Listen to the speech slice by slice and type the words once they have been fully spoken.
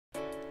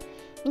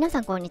皆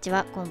さんこんにち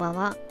は、こんばん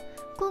は。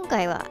今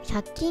回は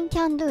100均キ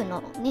ャンドゥ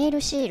のネイ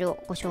ルシール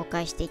をご紹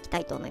介していきた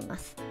いと思いま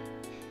す。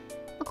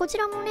こち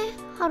らもね、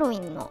ハロウ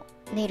ィンの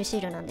ネイルシ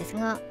ールなんです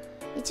が、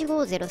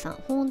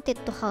1503ホーンテッ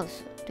ドハウ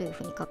スというふ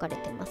うに書かれ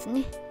てます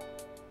ね。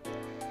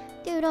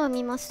で、裏を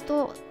見ます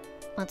と、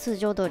通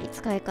常通り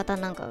使い方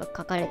なんかが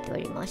書かれてお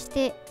りまし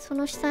て、そ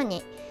の下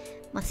に、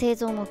製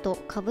造元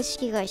株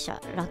式会社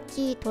ラッ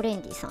キートレ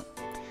ンディさん、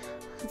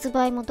発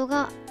売元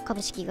が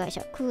株式会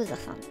社クーザ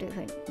さんというふ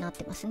うになっ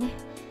てますね。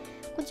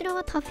こちら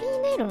はタフィ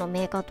ーネイルの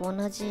メーカーと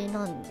同じ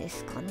なんで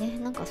すかね。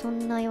なんかそ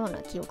んなような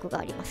記憶が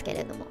ありますけ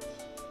れども。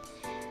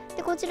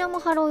で、こちらも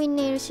ハロウィン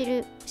ネイルシ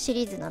リ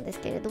ーズなんです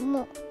けれど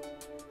も、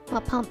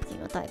パンプキ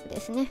ンのタイプ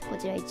ですね。こ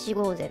ちら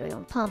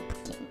1504パンプ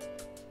キン。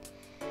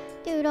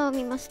で、裏を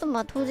見ますと、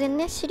当然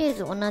ね、シリー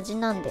ズ同じ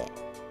なんで、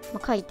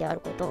書いてあ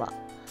ることは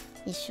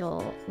一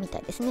緒みた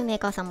いですね。メー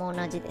カーさんも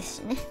同じですし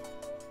ね。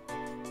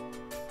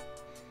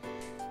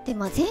で、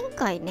前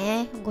回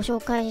ね、ご紹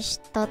介し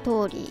た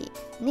通り、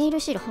ネイル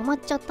シールハマっ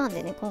ちゃったん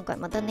でね、今回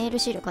またネイル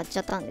シール買っち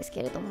ゃったんです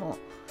けれども、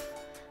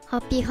ハ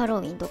ッピーハロ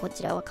ウィンとこ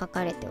ちらは書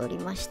かれており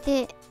まし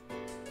て、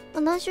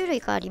何種類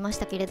かありまし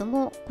たけれど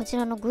も、こち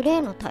らのグレ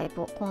ーのタイ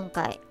プを今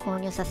回購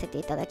入させて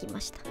いただき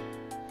ました。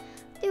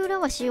で、裏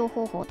は使用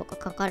方法とか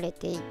書かれ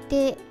てい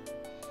て、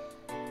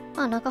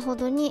中ほ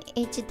どに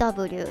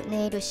HW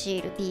ネイルシ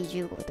ール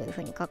B15 というふ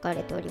うに書か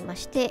れておりま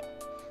して、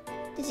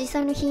で、実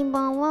際の品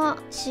番は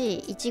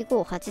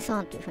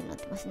C1583 というふうになっ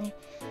てますね。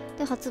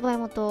で、発売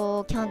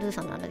元キャンドゥ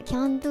さんなので、キ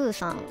ャンドゥ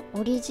さん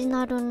オリジ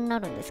ナルにな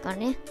るんですか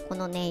ね、こ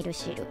のネイル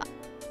シールが。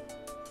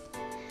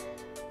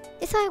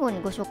で、最後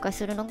にご紹介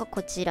するのが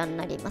こちらに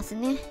なります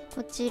ね。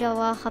こちら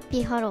はハッ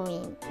ピーハロウィ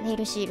ンネイ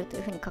ルシールと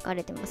いうふうに書か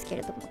れてますけ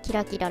れども、キ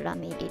ラキララ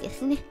メ入りで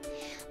すね。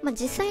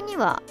実際に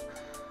は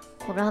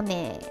ラ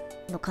メ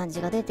の感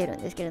じが出てる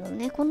んですけれども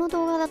ね、この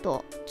動画だ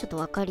とちょっと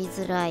分かり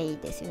づらい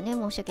ですよね。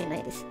申し訳な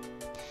いです。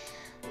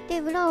で、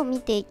裏を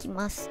見ていき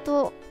ます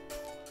と、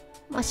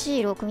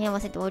シールを組み合わ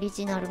せてオリ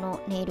ジナルの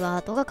ネイルア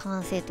ートが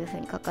完成というふう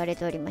に書かれ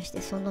ておりまし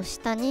て、その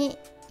下に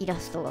イラ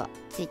ストが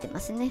ついてま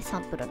すね、サ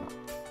ンプルの。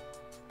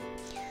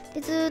で、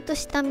ずーっと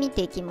下見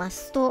ていきま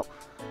すと、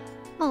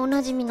お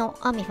なじみの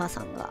アミファ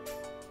さんが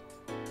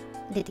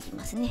出てき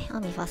ますね。ア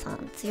ミファさ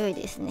ん強い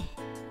ですね。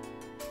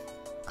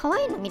可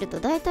愛いの見ると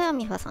大体ア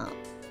ミファさん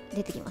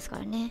出てきますか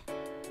らね、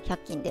100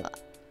均では。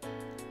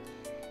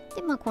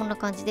で、こんな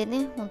感じで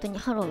ね、本当に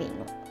ハロウィン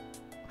の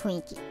雰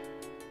囲気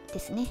で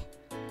すね。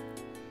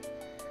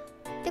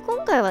で、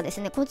今回はです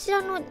ね、こち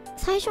らの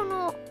最初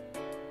の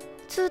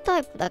2タ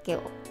イプだけ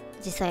を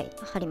実際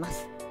貼りま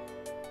す。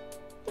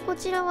で、こ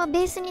ちらは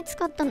ベースに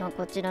使ったのは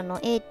こちらの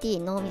AT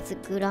濃密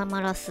グラ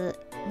マラス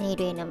ネイ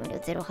ルエナメル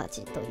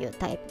08という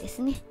タイプで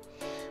すね。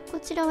こ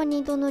ちらは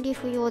2度塗り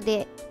不要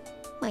で、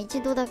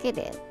1度だけ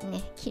で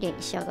ね、綺麗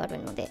に仕上がる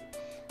ので、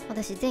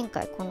私前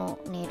回この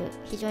ネイル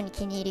非常に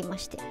気に入りま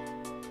して、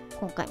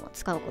今回も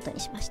使うことに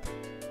しました。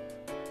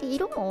で、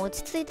色も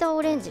落ち着いた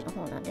オレンジの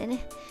方なんで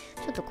ね、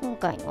ちょっと今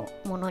回の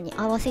ものに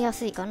合わせや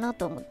すいかな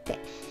と思って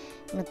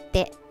塗っ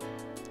て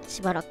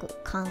しばらく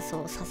乾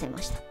燥させ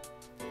まし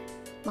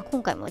た。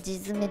今回も地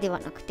詰めでは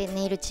なくて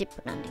ネイルチッ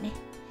プなんでね、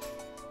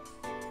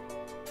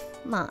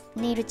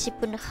ネイルチッ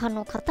プ派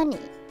の方に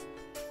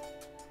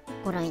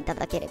ご覧いた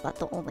だければ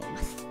と思いま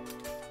す。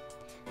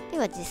で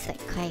は実際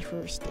開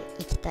封して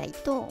いきたい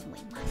と思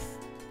いま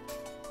す。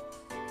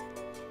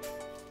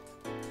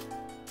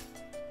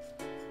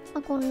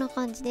こんな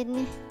感じで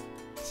ね、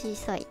小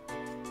さい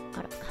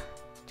から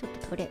ちょっ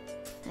と取れ、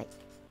はい、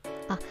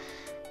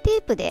テ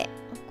ープで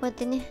こうやっ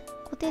てね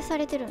固定さ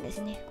れてるんです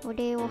ね。こ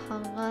れを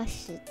剥が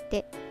し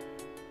て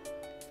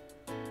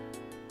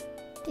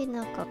で、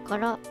中か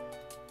ら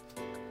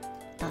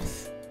出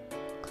す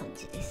感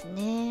じです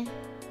ね。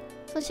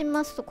そうし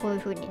ますと、こういう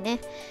風にね、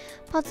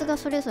パーツが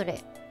それぞ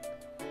れ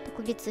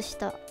独立し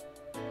た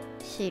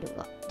シール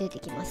が出て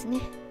きますね。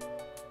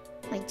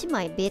1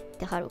枚ベッ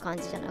て貼る感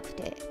じじゃなく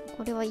て、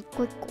これは一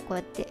個一個こう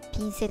やって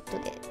ピンセット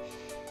で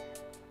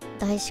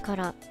台紙か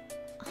ら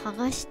剥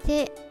がし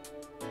て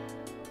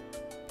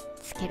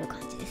つける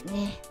感じです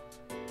ね。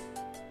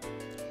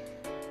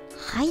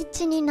配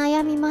置に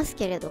悩みます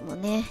けれども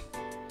ね。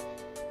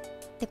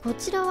で、こ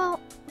ちらは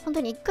本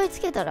当に1回つ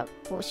けたら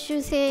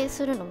修正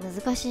するの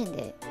難しいん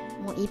で、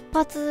もう一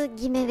発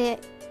決めで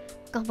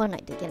頑張らな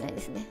いといけないで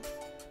すね。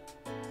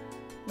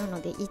なの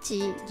で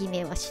1決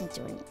めは慎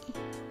重に。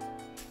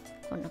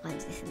こんな感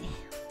じですね。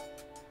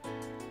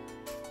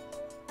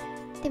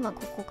で、こ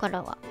こか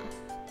らは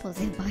当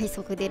然倍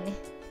速でね、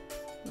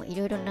い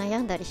ろいろ悩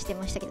んだりして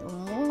ましたけど、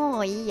も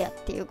ういいやっ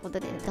ていうこと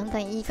で、だんだ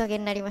んいい加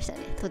減になりましたね、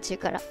途中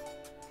から。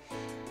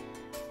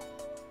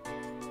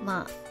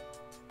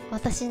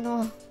私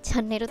のチ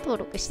ャンネル登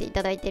録してい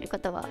ただいている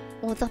方は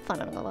大雑把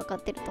なのが分か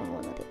ってると思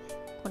うので、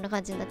こんな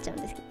感じになっちゃう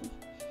んですけどね。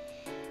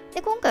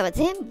で、今回は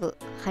全部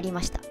貼り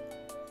ました。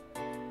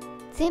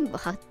全部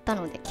貼った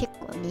ので結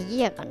構賑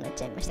やかになっ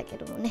ちゃいましたけ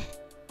どもね。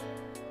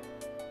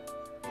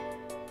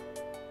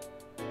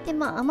で、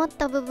余っ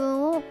た部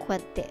分をこうや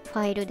ってフ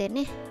ァイルで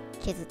ね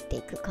削って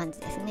いく感じ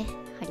ですね。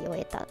貼り終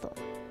えた後。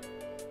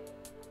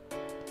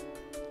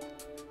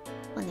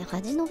まあね、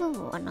端の部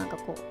分はなんか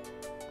こう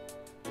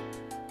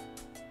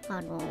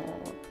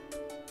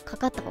か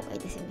かった方がいい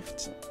ですよね、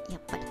縁にや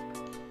っぱり。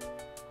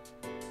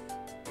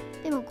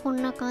でもこん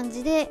な感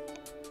じで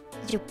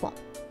10本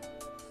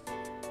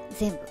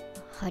全部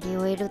貼り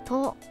終える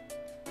と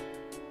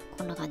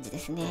こんな感じで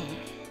すね。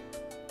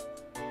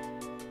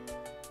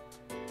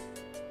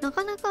な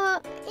かな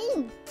かい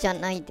いんじゃ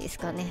ないです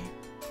かね。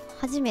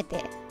初めて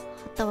貼っ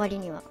た割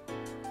には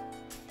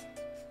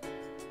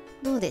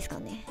どうですか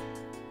ね。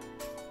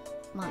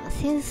まあ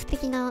センス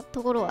的な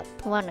ところは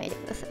問わないで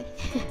ください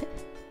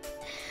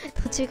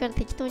途中から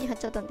適当に貼っ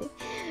ちゃったんで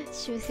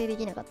修正で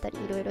きなかったり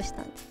いろいろし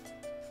たんで、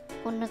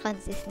こんな感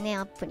じですね。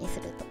アップにす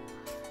ると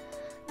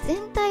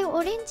全体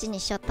オレンジに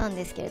しちゃったん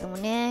ですけれども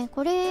ね、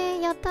これ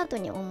やった後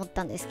に思っ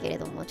たんですけれ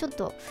ども、ちょっ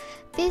と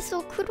ベース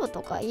を黒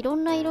とかいろ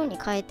んな色に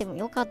変えても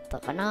よかった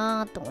か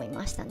なと思い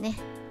ましたね。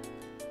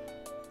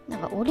なん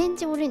かオレン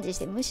ジし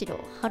てむしろ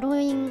ハロウ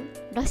ィン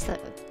らしさが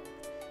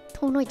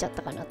遠のいちゃっ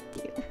たかなって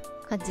いう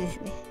感じです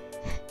ね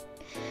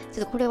ち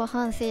ょっとこれは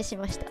反省し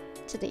ました。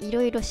ちょっとい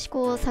ろいろ試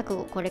行錯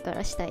誤これか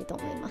らしたいと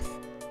思います、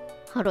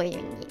ハロウィン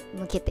に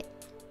向けて。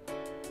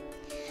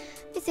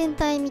で全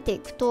体見てい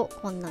くと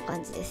こんな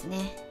感じです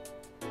ね。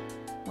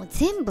もう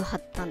全部貼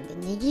ったんで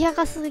賑や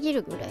かすぎ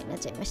るぐらいになっ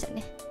ちゃいました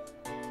ね。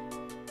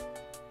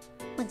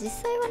まあ、実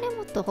際はね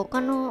もっと他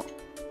の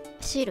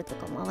シールと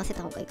かも合わせ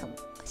た方がいいかも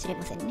しれ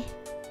ませんね。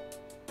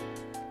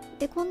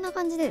でこんな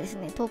感じでです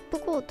ね、トップ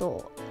コート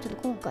をちょっ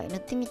と今回塗っ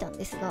てみたん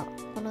ですが、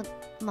この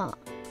まあ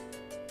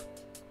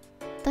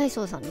ダイ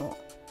ソーさんの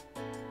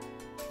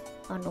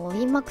ウ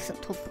ィンマックスの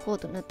トップコー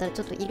ト塗ったら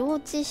ちょっと色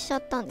落ちしちゃ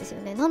ったんですよ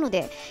ね。なの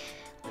で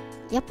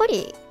やっぱ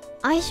り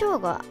相性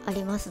があ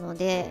りますの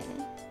で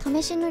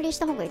試し塗りし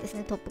た方がいいです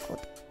ね、トップコー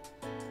ト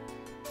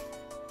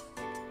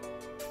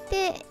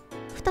で。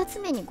2つ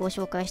目にご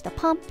紹介した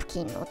パンプ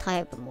キンのタ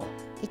イプも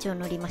一応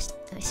貼りまし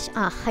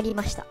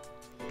た。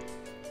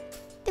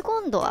で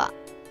今度は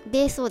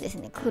ベースをです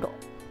ね黒、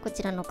こ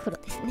ちらの黒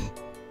ですね、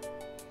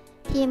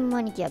 TM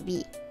マニキュア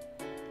B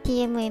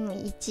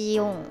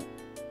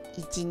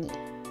TMM1412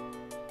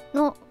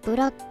 のブ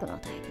ラックの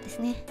タイプです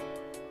ね。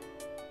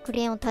ク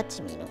レヨンタッ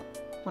チミーの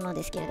もの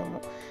ですけれど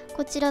も、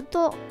こちら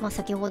と、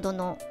先ほど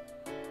の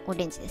オ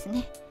レンジです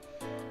ね、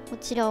こ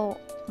ちらを、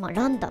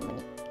ランダム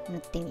に塗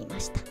ってみま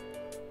した。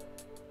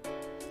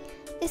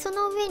でそ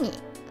の上に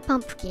パ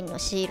ンプキンの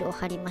シールを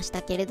貼りまし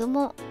たけれど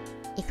も、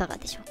いかが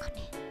でしょうか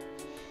ね。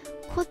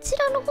こち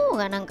らの方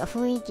がなんか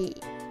雰囲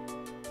気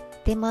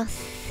出てま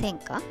せん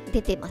か？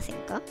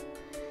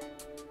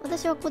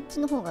私はこっち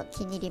の方が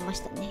気に入りま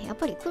したね。やっ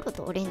ぱり黒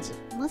とオレンジ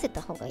混ぜ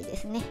た方がいいで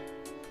すね。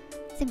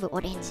全部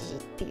オレンジっ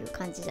ていう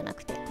感じじゃな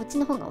くて、こっち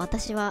の方が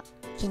私は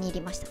気に入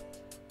りまし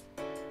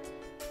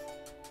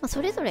た。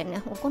それぞれ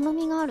ねお好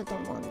みがあると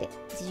思うんで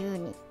自由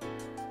に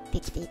で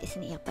きていいです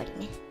ね。やっぱり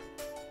ね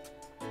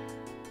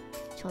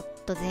ちょっ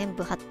と全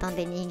部貼ったん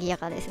で賑や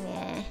かです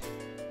ね。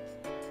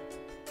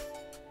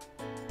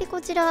でこ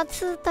ちら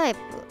2タイプ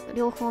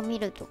両方見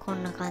るとこ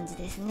んな感じ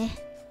ですね。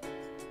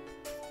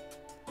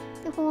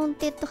でホーン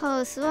テッド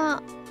ハウス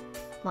は、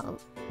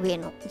上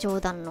の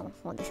上段の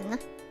方ですね。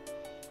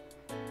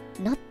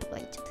ナットが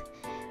言っちゃっ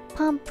た。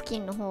パンプキ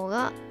ンの方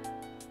が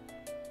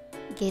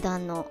下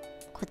段の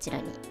こちら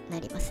にな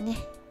りますね。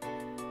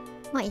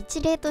一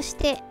例とし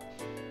て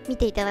見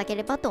ていただけ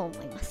ればと思い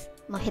ます。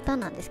下手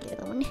なんですけれ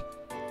どもね。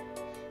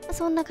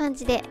そんな感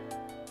じで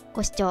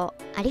ご視聴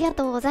ありが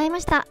とうございま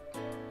した。